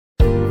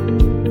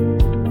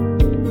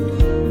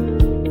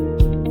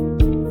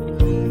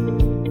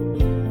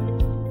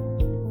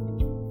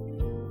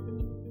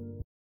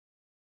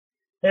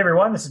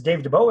Everyone, this is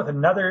Dave Dubeau with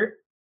another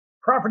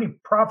Property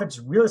Profits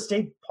Real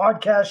Estate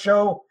Podcast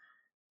show.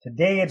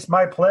 Today it's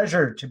my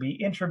pleasure to be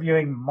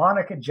interviewing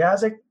Monica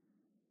Jazyk,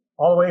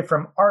 all the way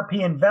from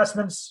RP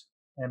Investments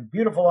in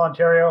beautiful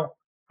Ontario.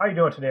 How are you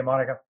doing today,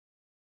 Monica?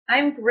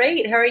 I'm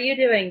great. How are you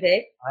doing,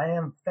 Dave? I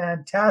am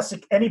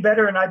fantastic. Any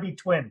better and I'd be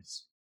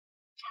twins.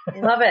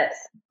 Love it.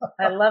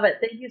 I love it.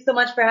 Thank you so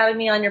much for having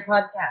me on your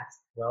podcast.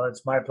 Well,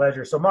 it's my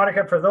pleasure. So,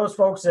 Monica, for those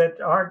folks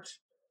that aren't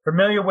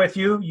familiar with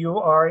you, you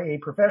are a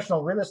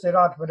professional real estate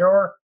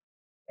entrepreneur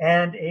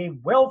and a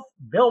wealth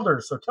builder.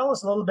 So tell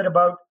us a little bit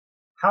about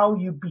how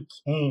you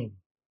became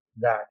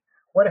that.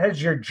 What has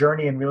your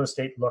journey in real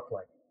estate looked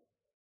like?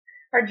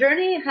 Our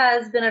journey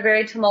has been a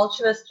very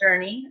tumultuous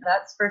journey,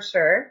 that's for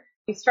sure.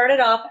 We started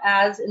off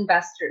as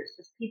investors,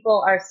 as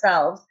people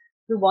ourselves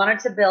who wanted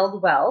to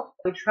build wealth.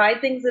 We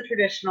tried things the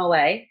traditional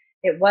way.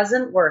 It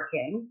wasn't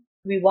working.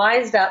 We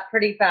wised up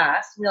pretty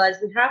fast and realized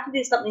we have to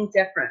do something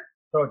different.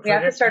 So we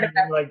have to start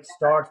like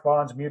stocks,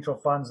 bonds, mutual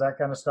funds, that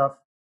kind of stuff?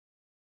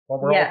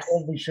 What we're all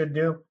told we should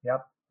do?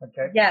 Yep.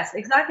 Okay. Yes,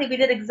 exactly. We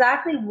did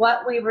exactly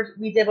what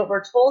we did what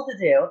we're told to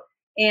do,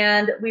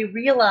 and we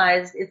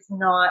realized it's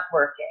not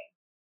working.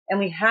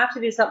 And we have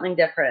to do something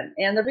different.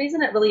 And the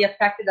reason it really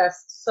affected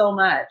us so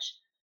much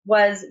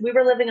was we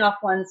were living off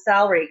one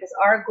salary because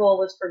our goal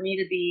was for me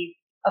to be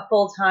a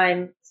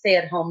full-time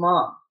stay-at-home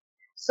mom.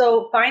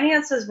 So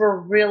finances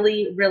were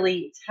really,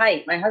 really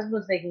tight. My husband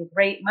was making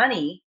great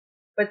money,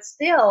 but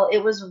still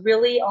it was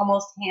really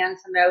almost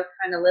hand-to-mouth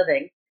kind of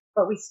living.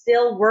 But we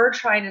still were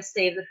trying to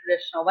save the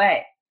traditional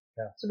way.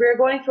 Yeah. So we were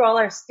going through all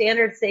our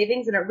standard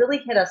savings, and it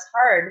really hit us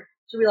hard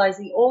to realize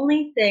the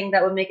only thing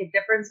that would make a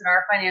difference in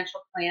our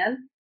financial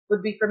plan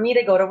would be for me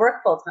to go to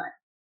work full time.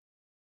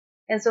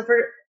 And so for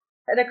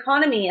an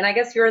economy, and I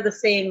guess you're the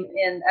same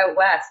in out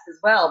west as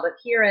well, but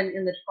here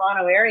in the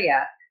Toronto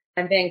area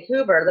and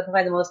Vancouver, they're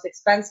probably the most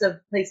expensive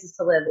places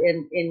to live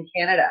in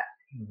Canada.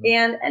 Mm-hmm.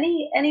 And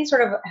any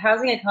sort of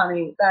housing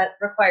economy that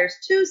requires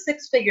 2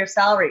 six-figure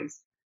salaries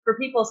for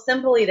people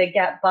simply to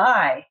get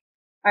by,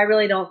 I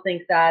really don't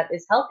think that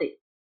is healthy.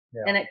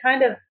 Yeah. And it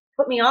kind of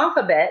put me off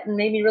a bit and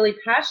made me really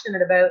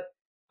passionate about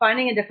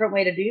finding a different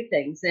way to do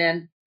things.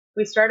 And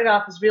we started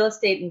off as real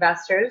estate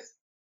investors,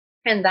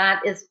 and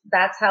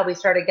that's how we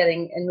started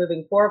getting and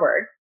moving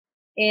forward.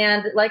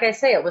 And like I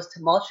say, it was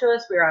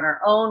tumultuous. We were on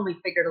our own. We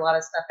figured a lot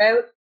of stuff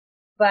out.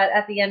 But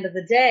at the end of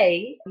the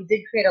day, we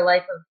did create a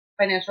life of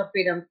financial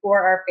freedom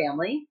for our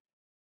family.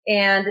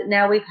 And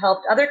now we've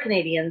helped other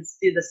Canadians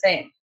do the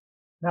same.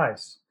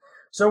 Nice.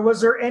 So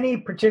was there any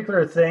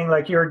particular thing,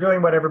 like you were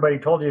doing what everybody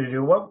told you to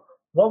do? What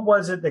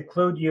was it that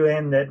clued you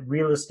in that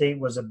real estate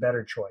was a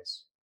better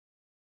choice?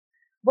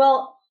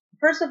 Well,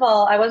 first of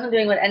all, I wasn't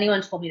doing what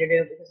anyone told me to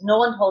do because no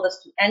one told us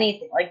to do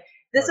anything. Like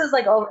this is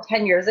like over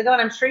 10 years ago,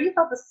 and I'm sure you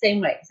felt the same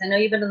way because I know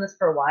you've been doing this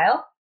for a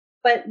while.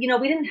 But, we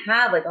didn't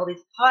have like all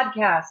these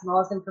podcasts and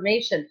all this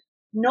information.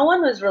 No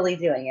one was really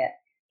doing it.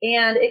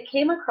 And it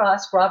came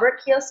across Robert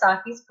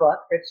Kiyosaki's book,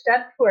 Rich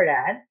Dad, Poor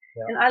Dad.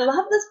 Yeah. And I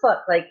love this book,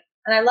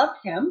 and I love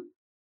him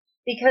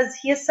because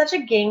he is such a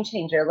game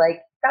changer.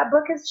 Like that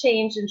book has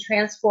changed and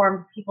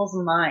transformed people's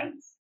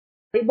minds.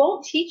 It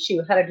won't teach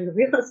you how to do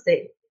real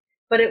estate,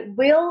 but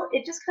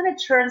it just kind of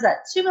turns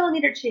that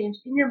 2-millimeter change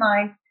in your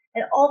mind.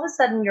 And all of a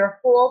sudden your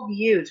whole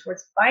view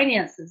towards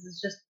finances is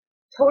just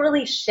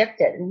totally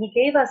shifted. And he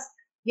gave us,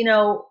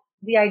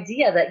 the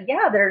idea that,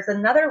 there's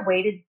another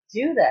way to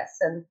do this.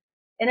 And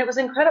it was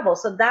incredible.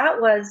 So that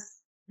was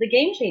the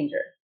game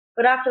changer.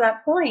 But after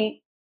that point,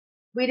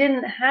 we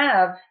didn't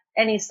have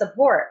any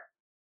support.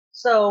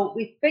 So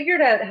we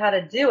figured out how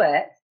to do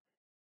it.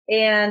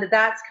 And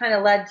that's kind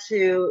of led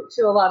to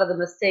a lot of the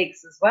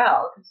mistakes as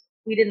well.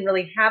 We didn't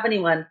really have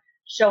anyone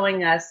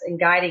showing us and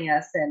guiding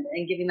us and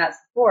giving that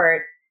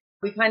support.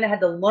 We kind of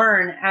had to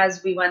learn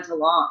as we went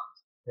along.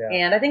 Yeah.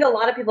 And I think a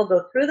lot of people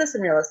go through this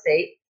in real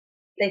estate.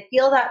 They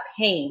feel that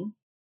pain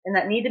and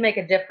that need to make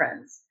a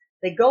difference.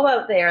 They go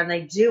out there and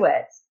they do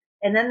it.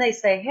 And then they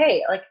say,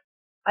 hey,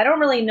 I don't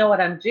really know what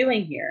I'm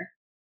doing here.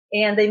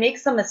 And they make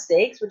some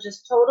mistakes, which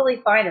is totally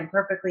fine and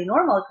perfectly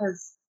normal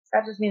because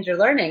that just means you're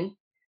learning.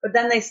 But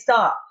then they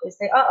stop. They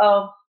say,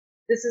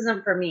 this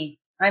isn't for me.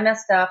 I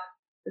messed up.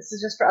 This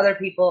is just for other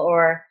people,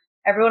 or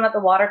everyone at the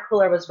water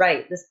cooler was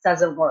right. This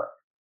doesn't work.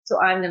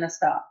 So I'm going to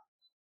stop.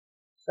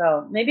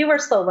 So maybe we're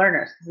slow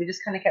learners because we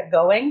just kind of kept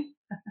going.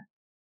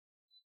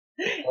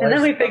 And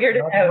then we figured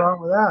it out. Nothing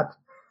wrong with that.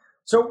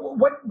 So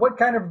what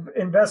kind of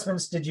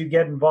investments did you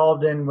get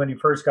involved in when you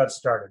first got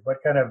started? What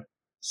kind of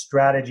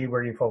strategy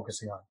were you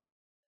focusing on?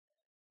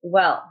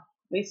 Well,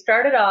 we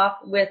started off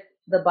with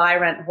the buy,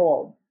 rent,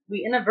 hold.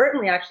 We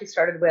inadvertently actually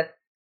started with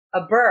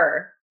a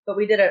BRRRR, but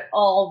we did it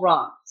all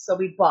wrong. So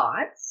we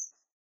bought,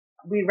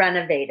 we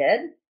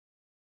renovated,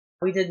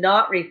 we did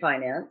not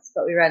refinance,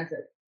 but we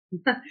rented.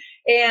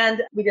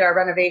 And we did our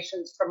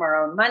renovations from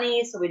our own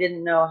money, so we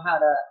didn't know how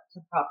to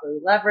properly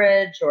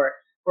leverage or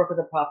work with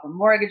a proper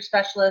mortgage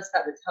specialist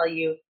that would tell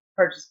you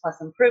purchase plus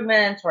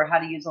improvement or how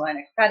to use a line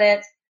of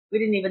credit. We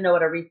didn't even know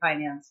what a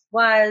refinance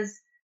was.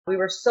 We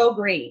were so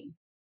green.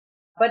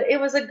 But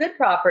it was a good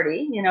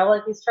property,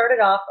 like we started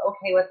off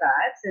okay with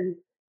that, and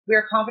we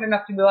were confident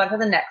enough to move on to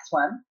the next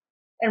one.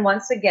 And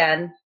once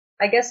again,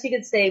 I guess you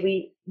could say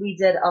we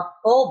did a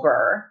full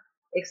BRRRR,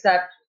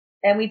 except,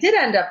 and we did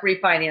end up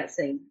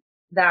refinancing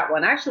that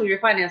one. Actually, we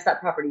refinanced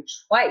that property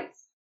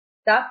twice.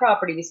 That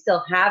property, we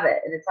still have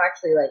it, and it's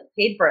actually like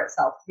paid for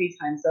itself 3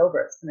 times over.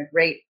 It's been a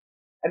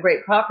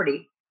great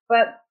property.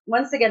 But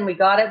once again, we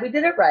got it. We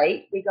did it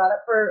right. We got it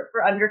for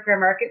under fair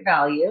market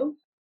value,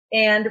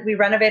 and we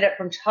renovated it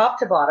from top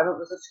to bottom. It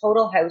was a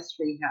total house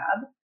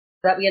rehab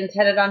that we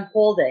intended on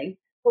holding.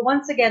 But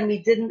once again,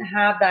 we didn't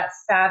have that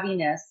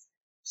savviness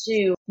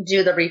to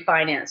do the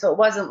refinance. So it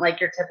wasn't like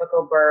your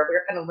typical BRRRR. We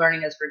were kind of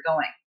learning as we're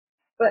going.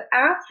 But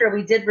after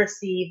we did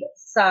receive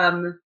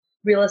some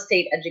real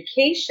estate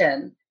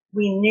education,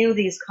 we knew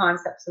these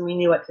concepts and we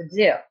knew what to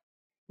do.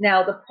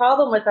 Now, the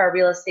problem with our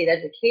real estate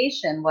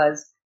education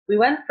was we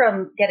went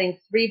from getting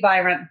 3 buy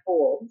rent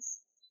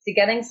holds to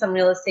getting some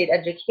real estate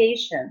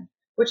education,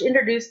 which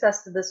introduced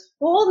us to this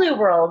whole new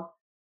world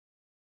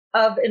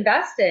of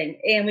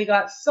investing. And we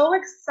got so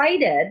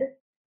excited,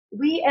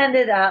 we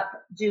ended up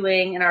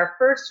doing, in our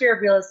first year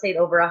of real estate,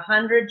 over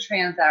 100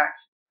 transactions.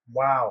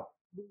 Wow.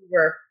 We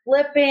were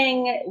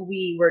flipping,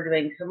 we were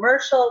doing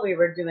commercial, we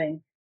were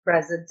doing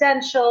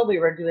residential, we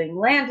were doing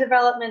land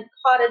development,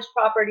 cottage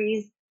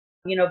properties,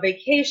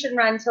 vacation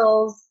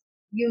rentals,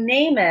 you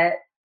name it,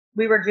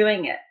 we were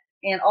doing it.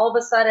 And all of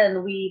a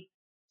sudden we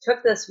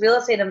took this real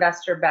estate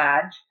investor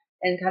badge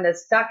and kind of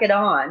stuck it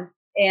on,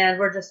 and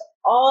we're just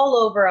all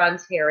over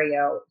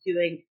Ontario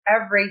doing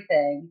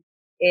everything.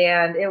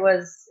 And it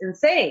was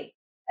insane.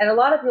 And a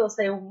lot of people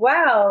say,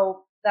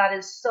 wow, that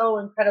is so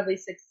incredibly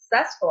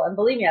successful. And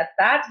believe me, at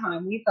that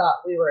time, we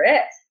thought we were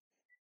it.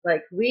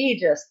 Like, we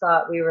just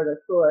thought we were the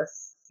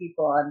coolest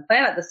people on the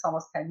planet. This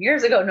almost 10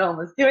 years ago, no one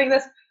was doing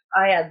this.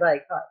 I had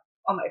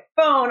on my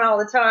phone all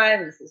the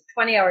time. This is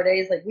 20-hour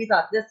days. Like, we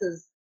thought this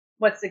is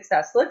what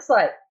success looks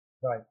like.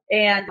 Right.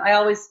 And I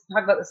always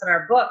talk about this in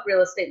our book,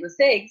 Real Estate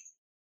Mistakes.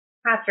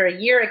 After a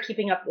year of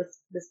keeping up with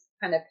this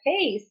kind of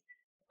pace,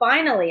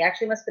 finally,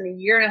 actually must have been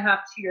 1.5 years,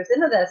 2 years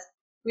into this,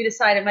 we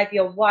decided it might be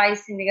a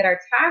wise thing to get our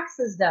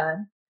taxes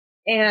done.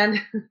 And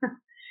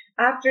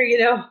after,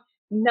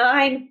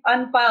 9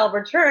 unfiled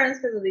returns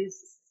because of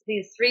these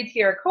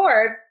 3-tier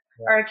accords,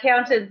 our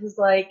accountant was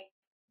like,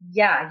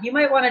 yeah, you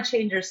might want to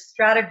change your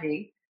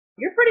strategy.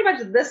 You're pretty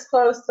much this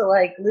close to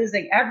like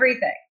losing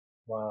everything.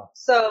 Wow.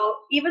 So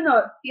even though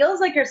it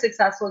feels like you're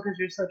successful because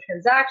you're so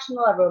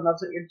transactional, everyone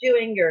loves what you're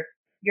doing,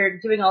 you're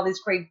doing all these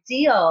great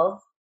deals,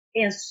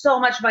 and so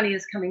much money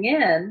is coming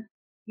in,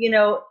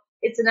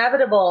 it's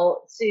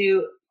inevitable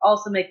to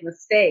also make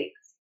mistakes.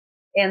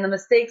 And the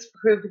mistakes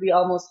prove to be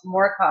almost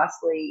more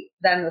costly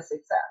than the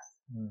success.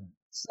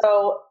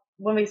 So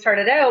when we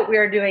started out, we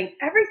were doing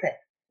everything.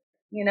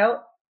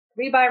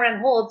 3 buy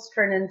rent holds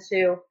turned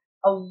into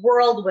a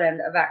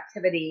whirlwind of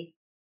activity.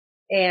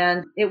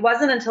 And it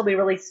wasn't until we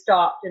really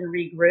stopped and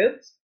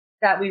regrouped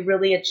that we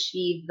really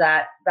achieved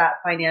that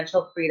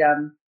financial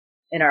freedom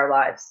in our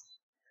lives.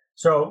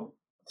 So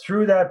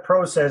through that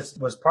process,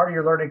 was part of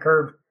your learning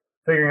curve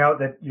figuring out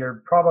that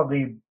you're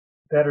probably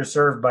better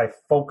served by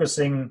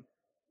focusing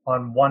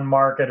on one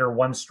market or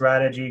one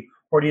strategy,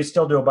 or do you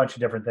still do a bunch of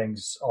different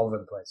things all over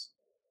the place?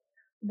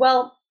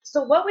 Well,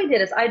 so what we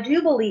did is I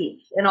do believe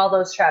in all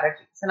those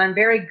strategies, and I'm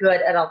very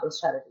good at all those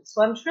strategies.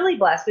 So I'm truly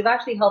blessed. We've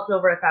actually helped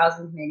over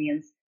 1,000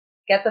 Canadians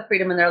get the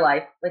freedom in their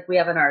life like we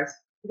have in ours,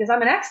 because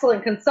I'm an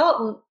excellent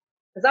consultant,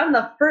 because I'm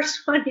the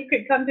first one you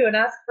could come to and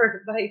ask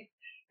for advice,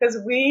 because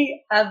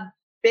we have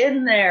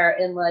been there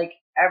in like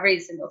every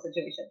single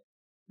situation.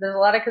 There's a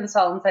lot of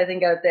consultants, I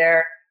think, out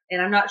there,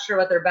 and I'm not sure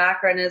what their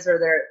background is, or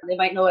they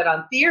might know it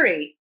on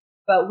theory,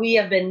 but we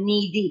have been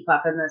knee deep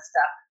up in this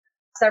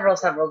stuff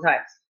several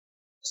times.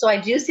 So I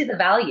do see the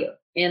value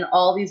in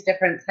all these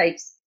different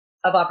types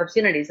of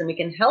opportunities, and we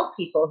can help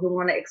people who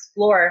want to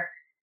explore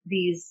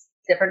these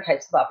different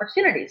types of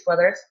opportunities,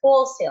 whether it's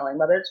wholesaling,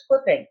 whether it's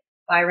flipping,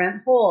 buy,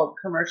 rent, hold,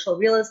 commercial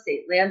real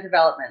estate, land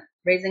development,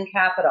 raising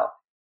capital,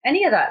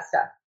 any of that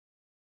stuff.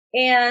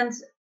 And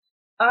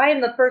I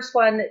am the first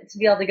one to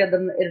be able to give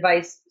them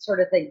advice sort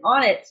of thing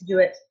on it, to do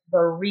it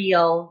the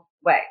real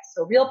way.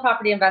 So real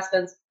property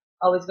investments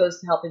always goes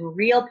to helping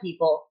real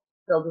people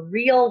build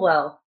real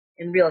wealth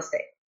in real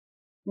estate.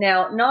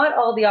 Now, not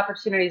all the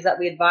opportunities that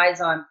we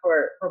advise on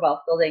for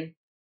wealth building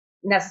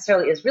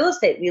necessarily is real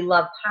estate. We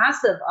love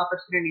passive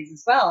opportunities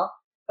as well,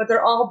 but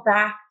they're all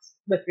backed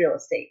with real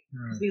estate.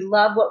 We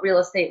love what real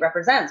estate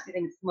represents. We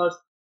think it's the most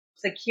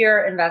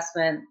secure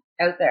investment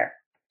out there.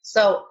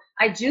 So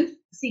I do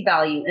see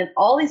value in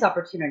all these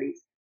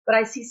opportunities, but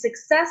I see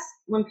success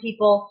when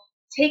people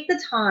take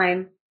the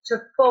time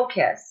to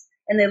focus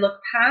and they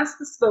look past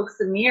the spokes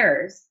and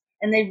mirrors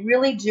and they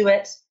really do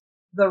it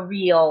the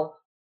real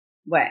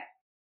way.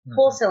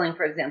 Wholesaling,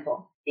 for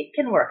example, it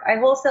can work. I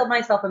wholesaled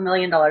myself $1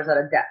 million out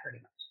of debt pretty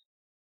much.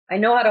 I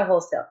know how to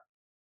wholesale.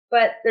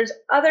 But there's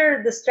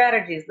the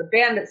strategies, the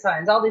bandit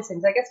signs, all these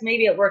things. I guess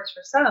maybe it works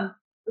for some,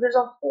 but there's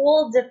a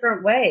whole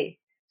different way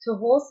to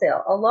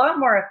wholesale, a lot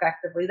more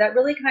effectively, that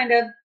really kind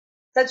of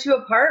sets you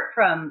apart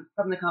from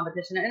the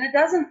competition. And it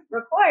doesn't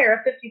require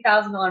a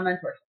 $50,000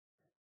 mentorship.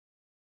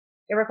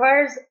 It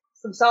requires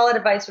some solid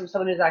advice from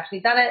someone who's actually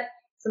done it,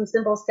 some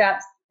simple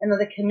steps, and then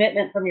the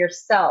commitment from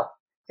yourself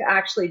to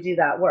actually do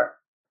that work.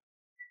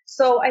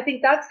 So I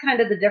think that's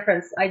kind of the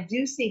difference. I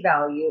do see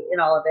value in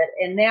all of it.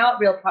 And now at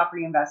Real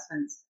Property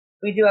Investments,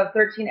 we do have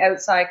 13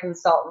 outside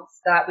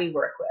consultants that we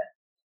work with.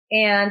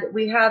 And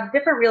we have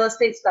different real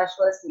estate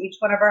specialists in each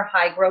one of our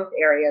high growth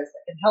areas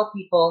that can help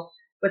people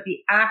with the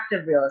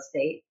active real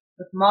estate,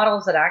 with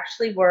models that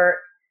actually work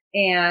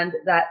and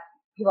that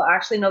people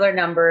actually know their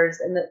numbers,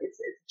 and that it's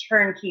a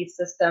turnkey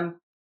system.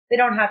 They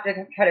don't have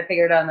to try to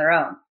figure it out on their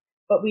own.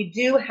 But we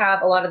do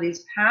have a lot of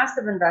these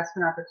passive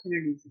investment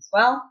opportunities as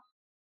well.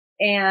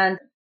 And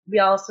we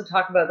also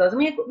talk about those. I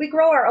mean, we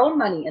grow our own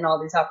money in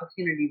all these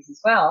opportunities as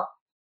well,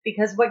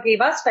 because what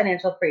gave us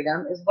financial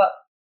freedom is what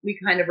we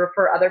kind of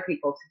refer other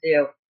people to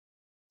do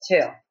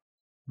too.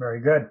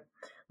 Very good.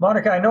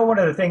 Monica, I know one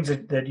of the things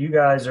that you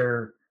guys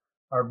are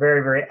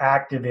very, very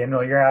active in,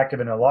 well, you're active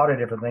in a lot of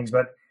different things,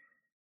 but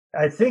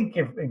I think,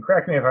 and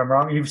correct me if I'm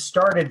wrong, you've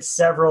started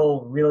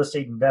several real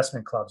estate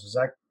investment clubs. Is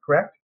that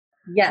correct?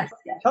 Yes. So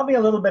Yes. tell me a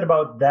little bit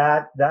about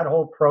that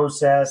whole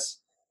process,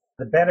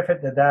 the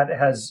benefit that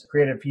has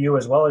created for you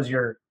as well as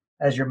your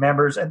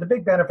members, and the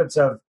big benefits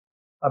of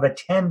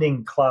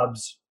attending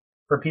clubs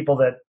for people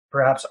that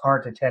perhaps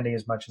aren't attending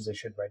as much as they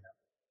should right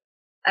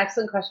now.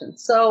 Excellent question.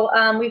 So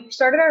we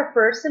started our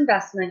first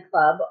investment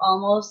club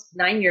almost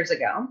 9 years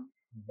ago.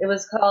 It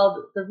was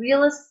called the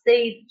Real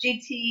Estate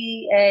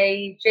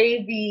GTA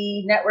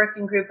JV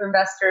Networking Group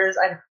Investors.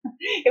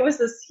 It was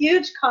this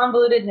huge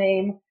convoluted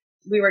name.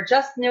 We were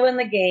just new in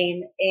the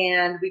game,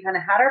 and we kind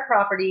of had our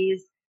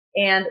properties,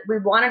 and we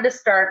wanted to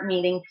start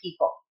meeting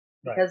people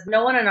because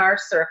no one in our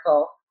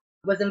circle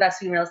was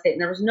investing in real estate,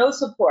 and there was no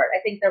support.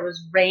 I think there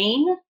was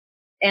Rain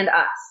and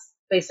us,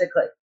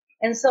 basically.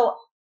 And so,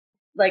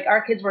 like,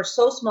 our kids were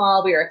so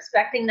small. We were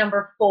expecting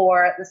number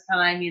 4 at this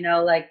time,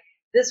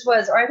 this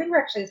was, or I think we're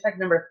actually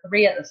expecting number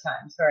 3 at this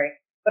time, sorry.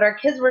 But our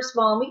kids were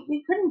small, and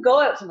we couldn't go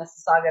out to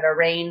Mississauga to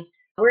Rain.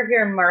 We're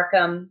here in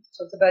Markham,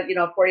 so it's about,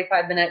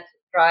 45-minute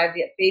drive to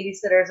get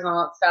babysitters and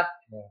all that stuff.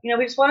 Yeah.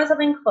 We just wanted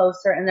something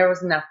closer, and there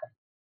was nothing.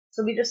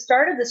 So we just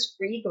started this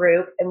free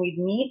group, and we'd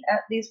meet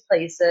at these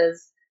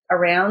places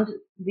around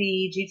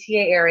the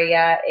GTA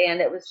area, and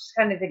it was just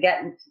kind of to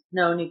get to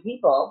know new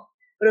people.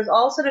 But it was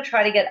also to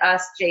try to get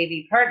us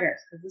JV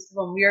partners, because this is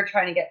when we were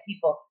trying to get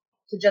people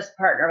to just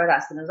partner with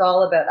us, and it was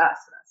all about us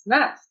and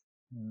us and us.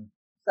 Mm.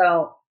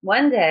 So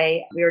one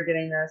day we were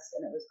doing this,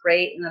 and it was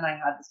great, and then I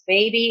had this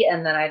baby,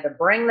 and then I had to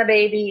bring the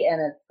baby, and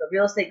it's the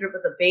real estate group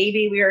with the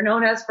baby we were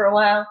known as for a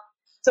while.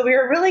 So we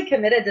were really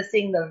committed to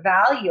seeing the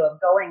value of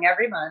going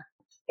every month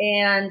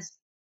and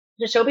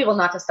to show people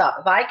not to stop.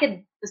 If I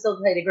could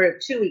facilitate a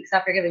group 2 weeks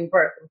after giving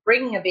birth and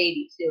bringing a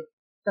baby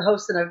to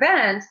host an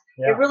event,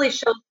 it really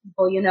shows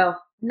people,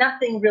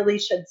 nothing really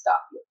should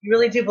stop you. You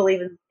really do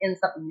believe in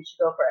something, you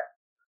should go for it.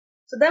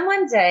 So then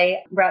one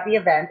day we're at the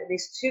event, and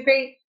these 2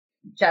 great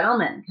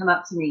gentlemen come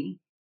up to me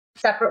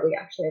separately.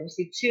 Actually, I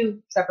received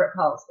 2 separate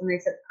calls, and they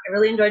said, "I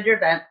really enjoyed your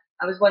event.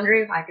 I was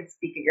wondering if I could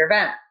speak at your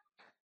event."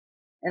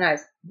 And I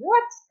was,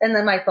 "What?" And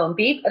then my phone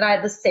beeped, and I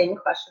had the same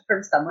question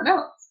from someone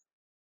else.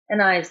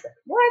 And I said,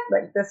 "What?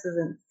 Like, this is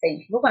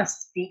insane. People want to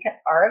speak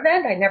at our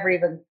event? I never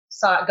even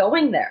saw it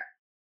going there.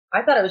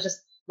 I thought it was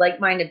just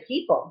like-minded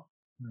people."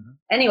 Mm-hmm.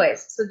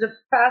 Anyways, so to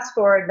fast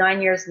forward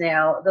 9 years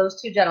now,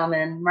 those 2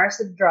 gentlemen,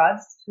 Marcia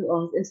Drodz, who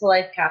owns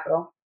Interlife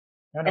Capital,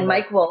 and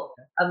Mike Wolf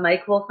of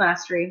Mike Wolf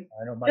Mastery,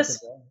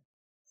 just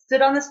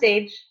stood on the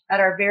stage at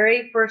our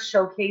very first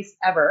showcase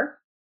ever.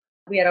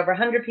 We had over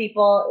 100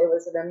 people. It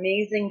was an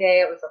amazing day.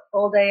 It was a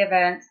full day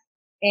event,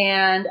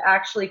 and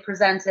actually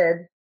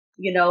presented,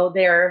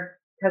 their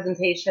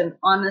presentation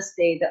on the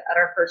stage at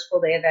our first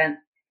full day event.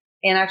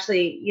 And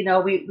actually,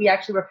 we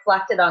actually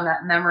reflected on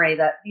that memory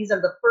that these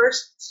are the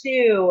first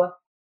 2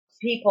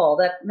 people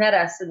that met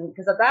us. And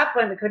because at that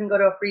point we couldn't go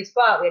to a free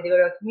spot, we had to go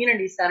to a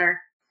community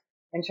center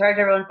and charge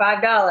everyone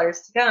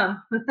 $5 to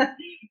come.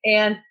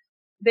 And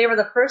they were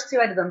the first 2.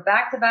 I did them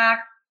back to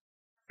back,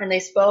 and they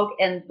spoke.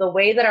 And the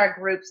way that our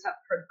groups have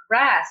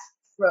progressed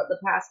throughout the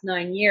past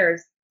 9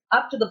 years,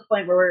 up to the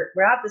point where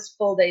we're at this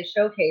full day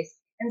showcase,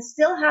 and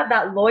still have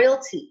that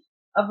loyalty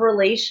of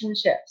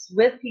relationships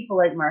with people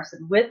like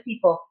Marcin, with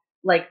people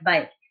like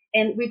Mike.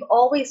 And we've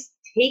always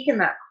taken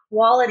that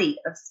quality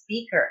of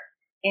speaker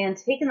and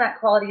taken that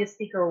quality of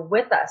speaker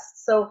with us.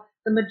 So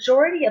the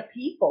majority of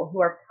people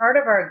who are part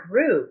of our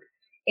group,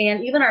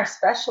 and even our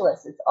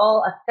specialists, it's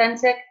all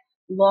authentic,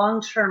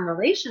 long-term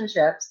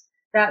relationships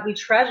that we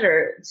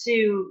treasure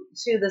to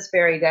this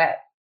very day.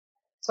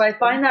 So I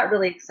find that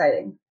really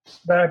exciting.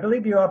 But I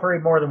believe you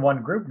operate more than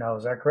one group now.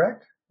 Is that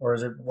correct? Or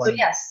is it one? So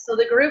yes, so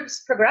the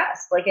groups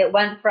progressed. Like, it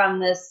went from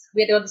this,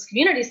 we had to go to this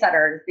community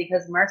center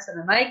because Marcin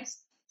and Mike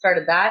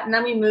started that. And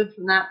then we moved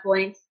from that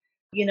point,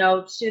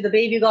 to the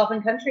Bayview Golf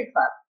and Country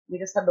Club. We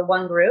just had the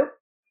one group.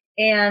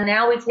 And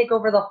now we take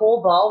over the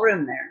whole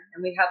ballroom there.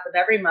 And we have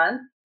them every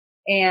month.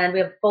 And we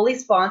have fully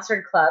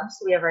sponsored clubs.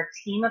 So we have our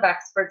team of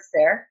experts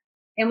there.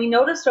 And we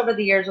noticed over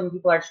the years when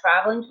people are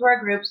traveling to our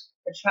groups,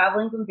 they're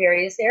traveling from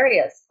various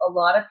areas. A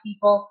lot of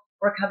people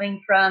were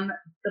coming from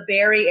the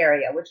Barrie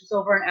area, which is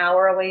over an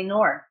hour away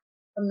north,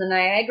 from the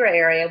Niagara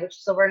area, which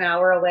is over an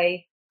hour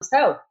away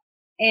south.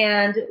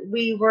 And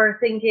we were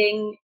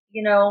thinking,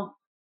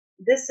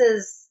 this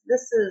is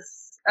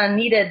a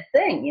needed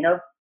thing.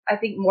 I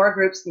think more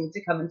groups need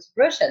to come into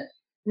fruition.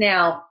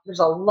 Now, there's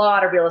a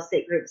lot of real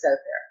estate groups out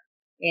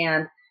there,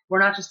 and we're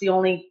not just the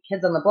only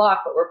kids on the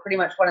block, but we're pretty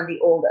much one of the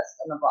oldest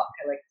on the block,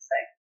 I like to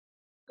say.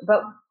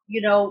 But,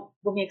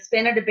 when we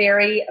expanded to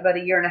Barrie about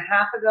a year and a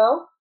half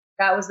ago,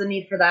 that was the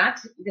need for that,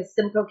 because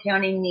Simcoe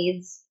County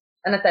needs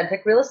an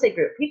authentic real estate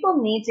group.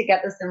 People need to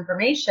get this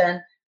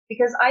information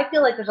because I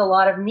feel like there's a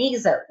lot of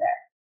me's out there.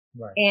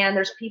 Right. And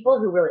there's people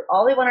who really,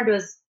 all they want to do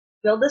is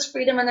build this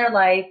freedom in their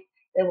life.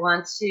 They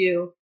want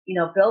to,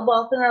 build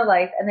wealth in their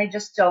life, and they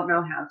just don't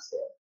know how to.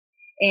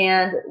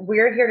 And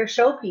we're here to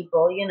show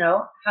people,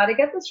 how to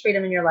get this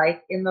freedom in your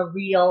life in the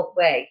real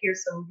way.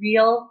 Here's some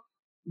real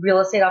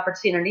estate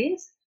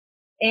opportunities.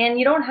 And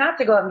you don't have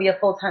to go out and be a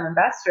full-time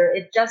investor.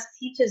 It just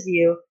teaches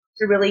you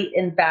to really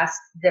invest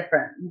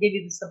different and give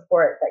you the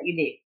support that you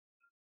need.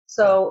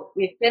 So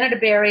we expanded to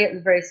Barrie. It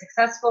was very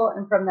successful.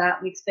 And from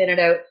that, we expanded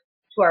out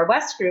to our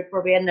West group,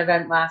 where we had an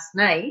event last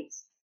night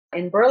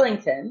in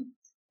Burlington.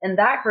 And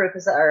that group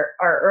is our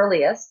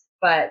earliest,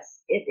 but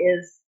it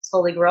is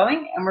slowly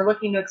growing. And we're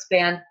looking to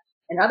expand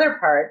in other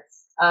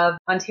parts of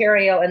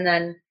Ontario and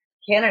then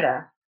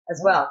Canada as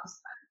well.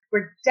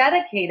 We're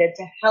dedicated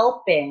to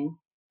helping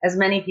as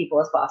many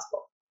people as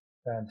possible.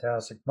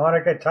 Fantastic.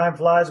 Monica, time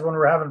flies when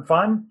we're having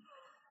fun.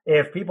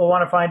 If people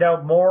want to find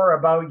out more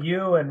about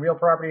you and real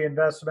property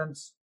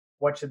investments,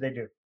 what should they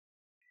do?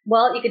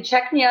 Well, you can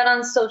check me out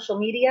on social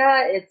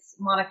media. It's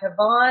Monica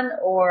Vaughn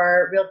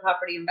or Real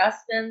Property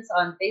Investments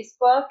on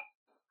Facebook,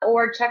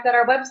 or check out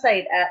our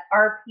website at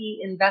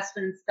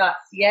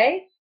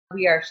rpinvestments.ca.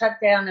 We are shut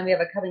down and we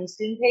have a coming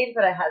soon page,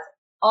 but it has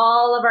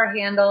all of our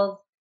handles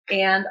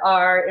and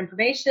our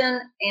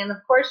information. And of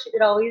course, you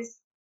could always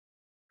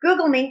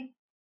Google me.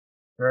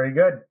 Very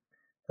good.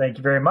 Thank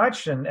you very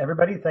much. And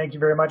everybody, thank you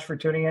very much for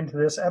tuning into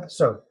this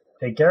episode.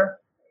 Take care.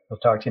 We'll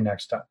talk to you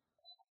next time.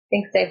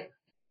 Thanks, Dave.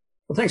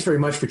 Well, thanks very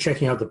much for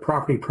checking out the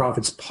Property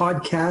Profits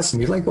podcast.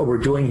 And if you like what we're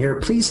doing here,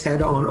 please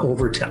head on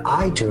over to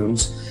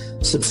iTunes,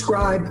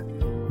 subscribe,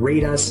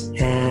 rate us,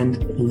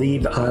 and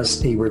leave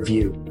us a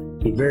review.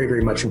 We very,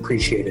 very much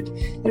appreciate it.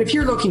 And if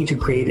you're looking to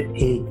create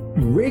a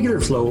regular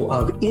flow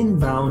of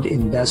inbound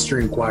investor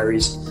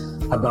inquiries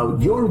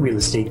about your real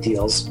estate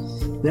deals,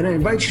 then I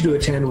invite you to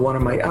attend one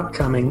of my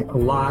upcoming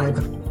live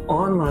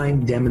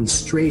online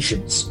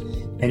demonstrations.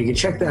 And you can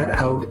check that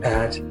out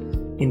at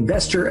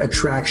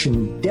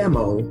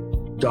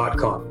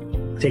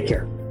investorattractiondemo.com. Take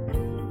care.